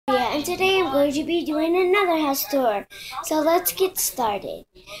and today I'm going to be doing another house tour. So let's get started.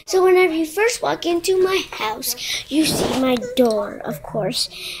 So whenever you first walk into my house, you see my door, of course,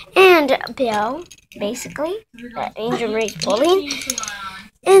 and a bell, basically, that Angel Ray's pulling.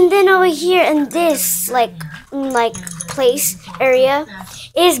 And then over here in this like place area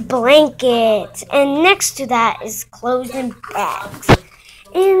is blankets, and next to that is clothes and bags.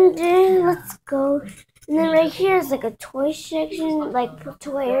 And then let's go. And then right here is like a toy section, like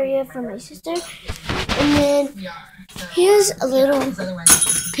toy area for my sister. And then here's a little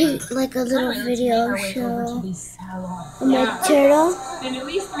video show of my turtle.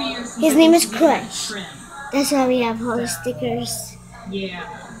 His name is Crunch. That's why we have all the stickers. Yeah,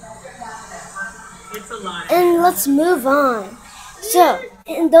 it's a lot. And let's move on. So,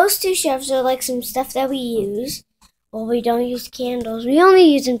 and those two shelves are like some stuff that we use. Well, we don't use candles. We only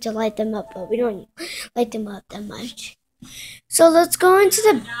use them to light them up, but we don't light them up that much. So let's go into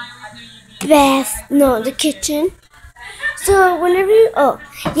the the kitchen. So whenever you,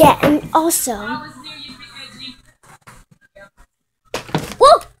 and also,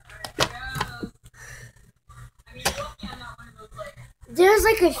 whoa! There's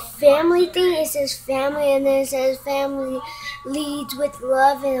like a family thing. It says family, and then it says family leads with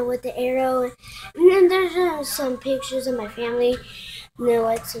love and with the arrow. And then there's some pictures of my family. And then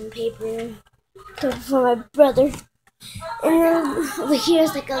like some paper for my brother. And then over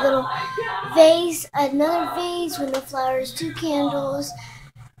here's like a little vase, another vase with no flowers, 2 candles,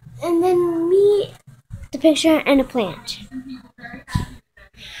 and then me, the picture, and a plant.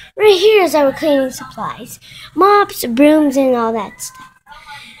 Right here is our cleaning supplies, mops, brooms, and all that stuff.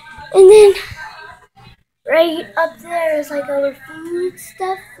 And then right up there is like our food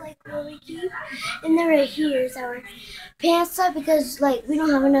stuff, like where we keep. And then right here is our pants stuff, because like we don't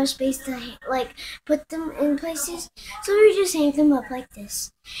have enough space to like put them in places, so we just hang them up like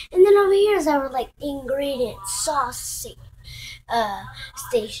this. And then over here is our like ingredient sauce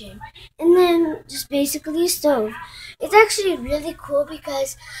station, and then just basically a stove. It's actually really cool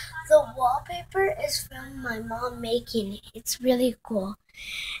because the wallpaper is from my mom making it. It's really cool.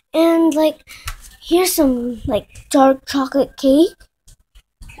 And like here's some like dark chocolate cake.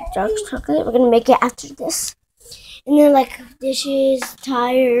 Dark chocolate. We're gonna make it after this. And then like dishes,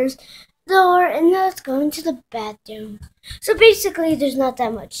 tires, door, and now let's go into the bathroom. So basically there's not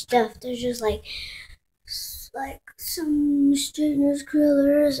that much stuff. There's just like some straighteners,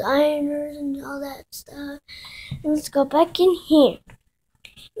 curlers, ironers, and all that stuff. And let's go back in here.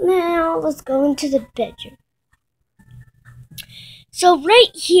 Now let's go into the bedroom. So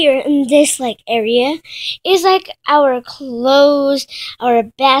right here in this like area is like our clothes, our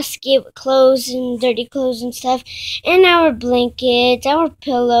basket with clothes and dirty clothes and stuff, and our blankets, our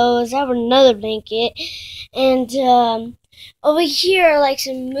pillows, our another blanket, and over here are like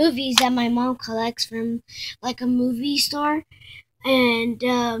some movies that my mom collects from like a movie store, and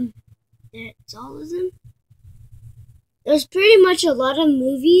that's all of them. There's pretty much a lot of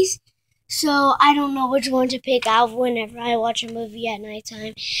movies. So I don't know which one to pick out whenever I watch a movie at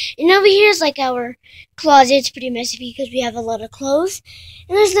nighttime. And over here is like our closet. It's pretty messy because we have a lot of clothes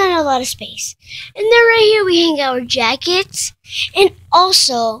and there's not a lot of space. And then right here we hang our jackets, and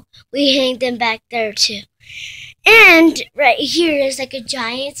also we hang them back there too. And right here is like a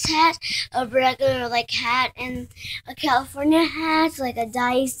Giants hat, a regular like hat, and a California hat, like a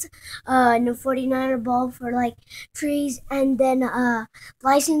dice, no 49er ball for like trees, and then a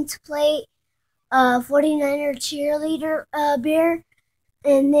license plate, 49er cheerleader bear,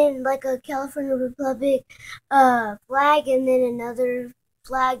 and then like a California Republic flag, and then another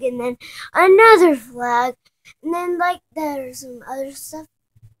flag, and then another flag, and then like there's some other stuff.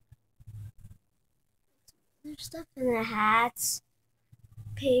 There's stuff in the hats,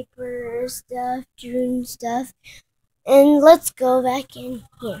 paper stuff, June stuff, and let's go back in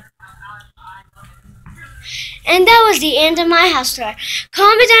here. And that was the end of my house tour.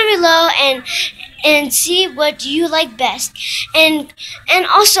 Comment down below and see what you like best, and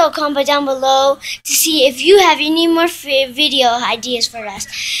also comment down below to see if you have any more video ideas for us.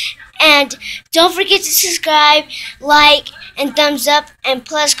 And don't forget to subscribe, like, and thumbs up, and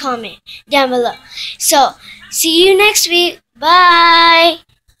plus comment down below. So, see you next week. Bye!